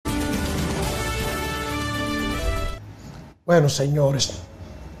Bueno, señores,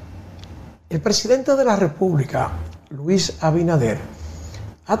 el presidente de la República, Luis Abinader,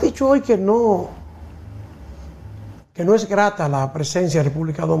 ha dicho hoy que no es grata la presencia en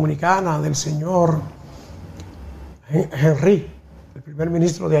República Dominicana del señor Henry, el primer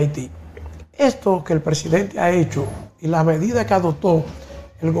ministro de Haití. Esto que el presidente ha hecho y la medida que adoptó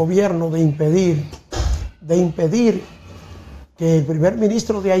el gobierno de impedir que el primer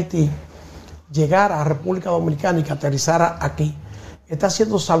ministro de Haití llegara a República Dominicana y que aterrizara aquí, está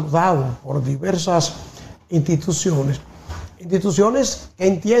siendo saludado por diversas instituciones que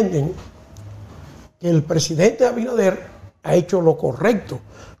entienden que el presidente Abinader ha hecho lo correcto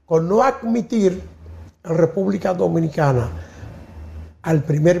con no admitir en República Dominicana al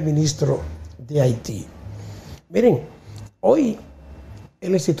primer ministro de Haití. Miren, hoy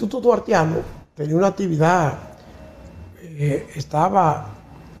el Instituto Duartiano tenía una actividad, estaba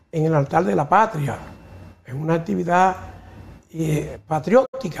en el altar de la patria, en una actividad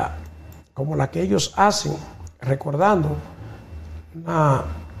patriótica como la que ellos hacen, recordando una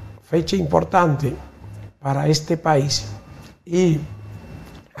fecha importante para este país. Y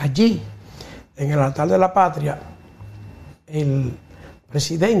allí, en el altar de la patria, el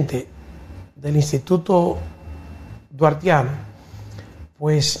presidente del Instituto Duartiano,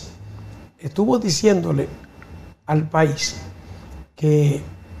 pues estuvo diciéndole al país que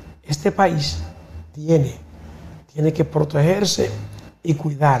este país tiene que protegerse y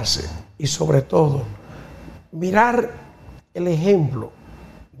cuidarse, y sobre todo mirar el ejemplo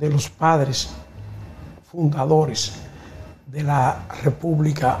de los padres fundadores de la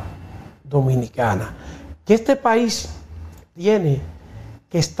República Dominicana, que este país tiene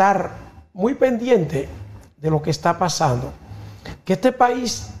que estar muy pendiente de lo que está pasando, que este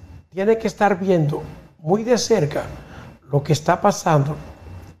país tiene que estar viendo muy de cerca lo que está pasando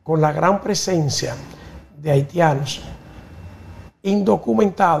con la gran presencia de haitianos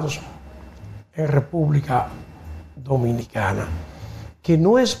indocumentados en República Dominicana, que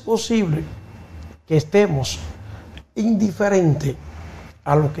no es posible que estemos indiferentes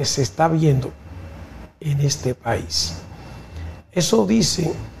a lo que se está viendo en este país. Eso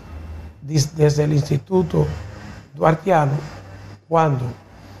dicen desde el Instituto Duartiano cuando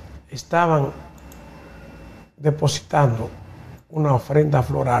estaban depositando una ofrenda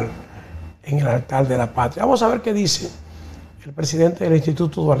floral en el altar de la patria. Vamos a ver qué dice el presidente del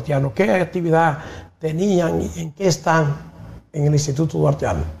Instituto Duartiano, qué actividad tenían y en qué están en el Instituto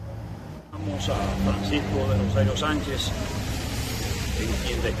Duartiano. Vamos a Francisco de Rosario Sánchez, en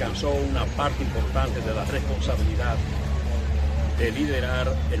quien descansó una parte importante de la responsabilidad de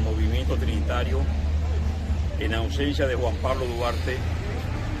liderar el movimiento trinitario en ausencia de Juan Pablo Duarte,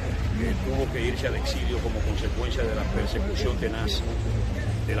 que tuvo que irse al exilio como consecuencia de la persecución tenaz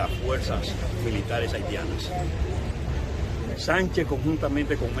de las fuerzas militares haitianas. Sánchez,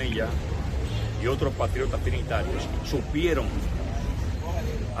 conjuntamente con ella y otros patriotas trinitarios, supieron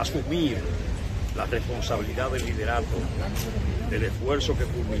asumir la responsabilidad del liderato del esfuerzo que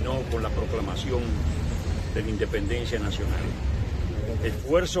culminó con la proclamación de la independencia nacional.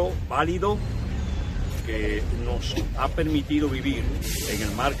 Esfuerzo válido que nos ha permitido vivir en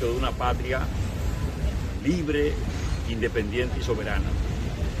el marco de una patria libre, independiente y soberana.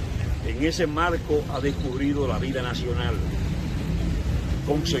 En ese marco ha descubrido la vida nacional.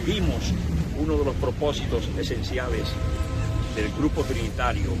 Conseguimos uno de los propósitos esenciales del grupo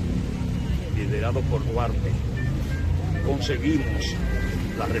trinitario liderado por Duarte. Conseguimos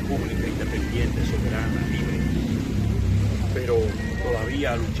la República independiente, soberana, libre. Pero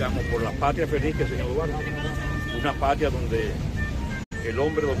todavía luchamos por la patria feliz que el señor Duarte. Una patria donde el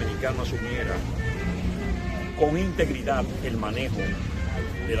hombre dominicano asumiera con integridad el manejo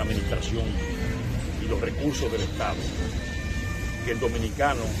de la administración y los recursos del Estado. Que el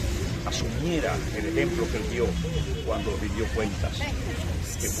dominicano asumiera el ejemplo que él dio cuando rindió cuentas,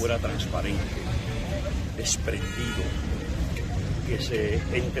 que fuera transparente, desprendido, que se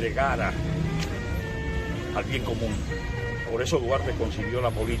entregara al bien común. Por eso Duarte concibió la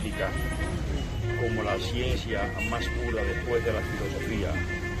política como la ciencia más pura después de la filosofía,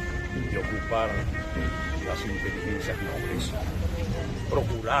 de ocupar las inteligencias nobles.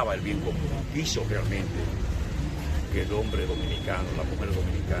 Procuraba el bien común, quiso realmente que el hombre dominicano, la mujer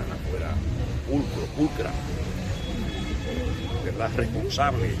dominicana fuera pulcra, ¿verdad?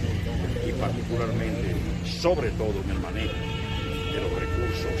 Responsable y particularmente, sobre todo en el manejo de los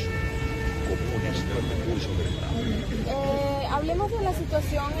recursos comunes, de los recursos del Estado. Hablemos de la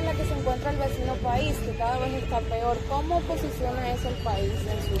situación en la que se encuentra el vecino país, que cada vez está peor. ¿Cómo posiciona eso el país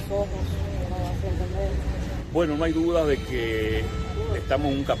en sus ojos? Bueno, no hay duda de que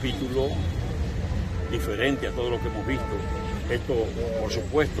estamos en un capítulo diferente a todo lo que hemos visto. Esto, por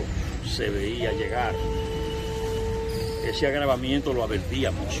supuesto, se veía llegar. Ese agravamiento lo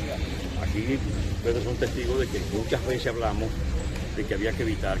advertíamos. Aquí ustedes son testigos de que muchas veces hablamos de que había que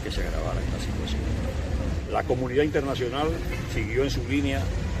evitar que se agravara esta situación. La comunidad internacional siguió en su línea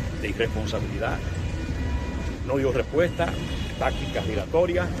de irresponsabilidad, no dio respuesta, tácticas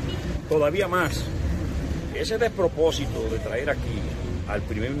dilatorias, todavía más. Ese despropósito de traer aquí al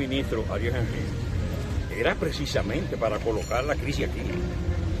primer ministro Ariel Henry era precisamente para colocar la crisis aquí,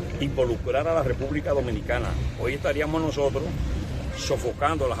 involucrar a la República Dominicana. Hoy estaríamos nosotros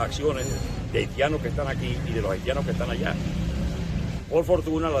sofocando las acciones de haitianos que están aquí y de los haitianos que están allá. Por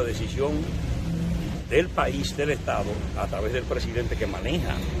fortuna, la decisión del país, del Estado, a través del presidente que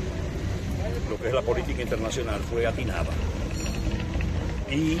maneja lo que es la política internacional, fue atinada.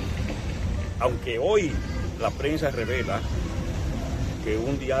 Y aunque hoy la prensa revela que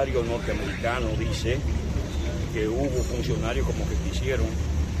un diario norteamericano dice que hubo funcionarios como que quisieron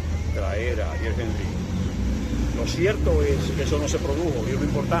traer a Ariel Henry, lo cierto es que eso no se produjo, y es lo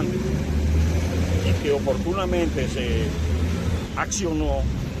importante, y que oportunamente se accionó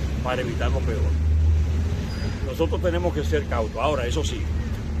para evitar lo peor. Nosotros tenemos que ser cautos. Ahora, eso sí,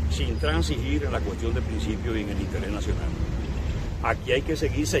 sin transigir en la cuestión de principio y en el interés nacional. Aquí hay que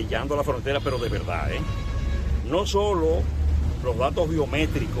seguir sellando la frontera, pero de verdad, no solo los datos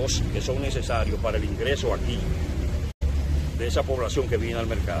biométricos que son necesarios para el ingreso aquí de esa población que viene al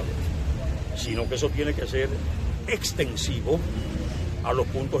mercado, sino que eso tiene que ser extensivo a los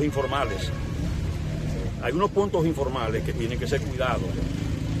puntos informales. Hay unos puntos informales que tienen que ser cuidados,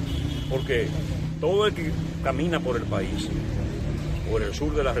 porque todo el que camina por el país, por el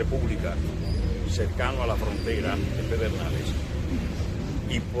sur de la República, cercano a la frontera de Pedernales,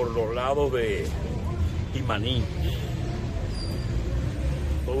 y por los lados de Imaní,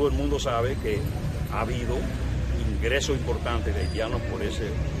 todo el mundo sabe que ha habido ingresos importantes de haitianos por ese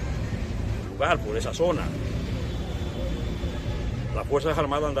lugar, por esa zona. Las Fuerzas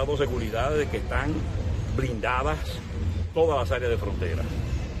Armadas han dado seguridad de que están blindadas todas las áreas de frontera.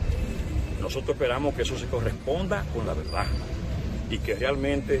 Nosotros esperamos que eso se corresponda con la verdad y que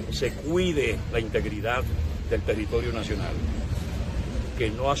realmente se cuide la integridad del territorio nacional, que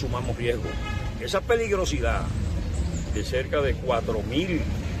no asumamos riesgo. Esa peligrosidad de cerca de 4.000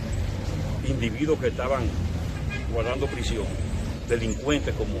 individuos que estaban guardando prisión,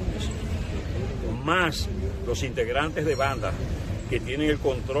 delincuentes comunes, más los integrantes de bandas que tienen el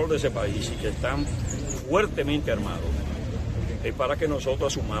control de ese país y que están fuertemente armados, es para que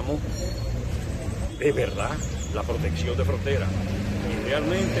nosotros asumamos de verdad la protección de frontera. Y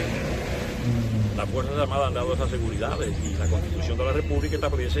realmente las Fuerzas Armadas han dado esas seguridades y la Constitución de la República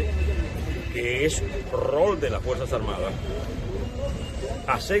establece que es rol de las Fuerzas Armadas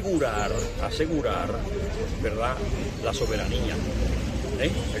asegurar, ¿verdad?, la soberanía,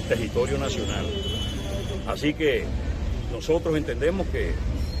 el territorio nacional. Así que nosotros entendemos que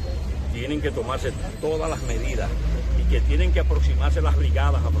tienen que tomarse todas las medidas y que tienen que aproximarse las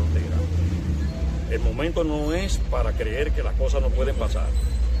brigadas a frontera. El momento no es para creer que las cosas no pueden pasar.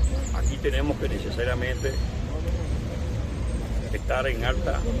 Aquí tenemos que necesariamente estar en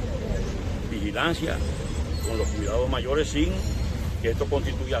alta vigilancia, con los cuidados mayores, sin que esto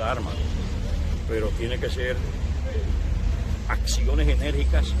constituya alarma, pero tiene que ser acciones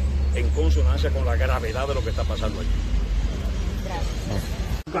enérgicas en consonancia con la gravedad de lo que está pasando allí.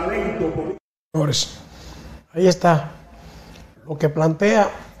 Señores, ahí está lo que plantea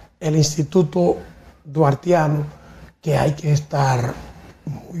el Instituto Duartiano, que hay que estar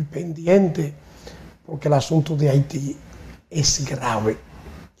muy pendiente porque el asunto de Haití es grave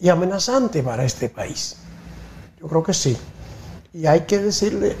y amenazante para este país. Yo creo que sí. Y hay que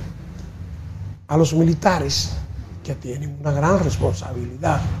decirle a los militares que tienen una gran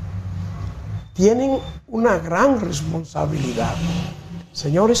responsabilidad. Tienen una gran responsabilidad.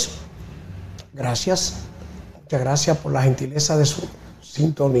 Señores, gracias. Muchas gracias por la gentileza de su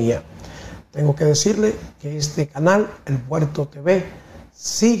sintonía. Tengo que decirle que este canal, el Puerto TV,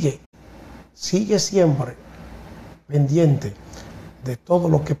 sigue siempre pendiente de todo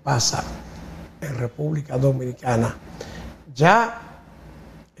lo que pasa en República Dominicana. Ya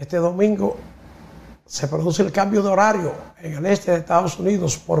este domingo se produce el cambio de horario en el este de Estados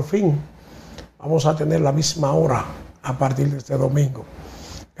Unidos. Por fin vamos a tener la misma hora a partir de este domingo.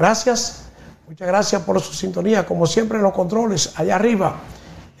 Gracias, muchas gracias por su sintonía. Como siempre en los controles, allá arriba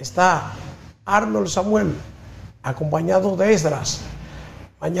está Arnold Samuel, acompañado de Esdras.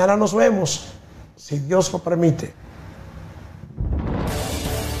 Mañana nos vemos, si Dios lo permite.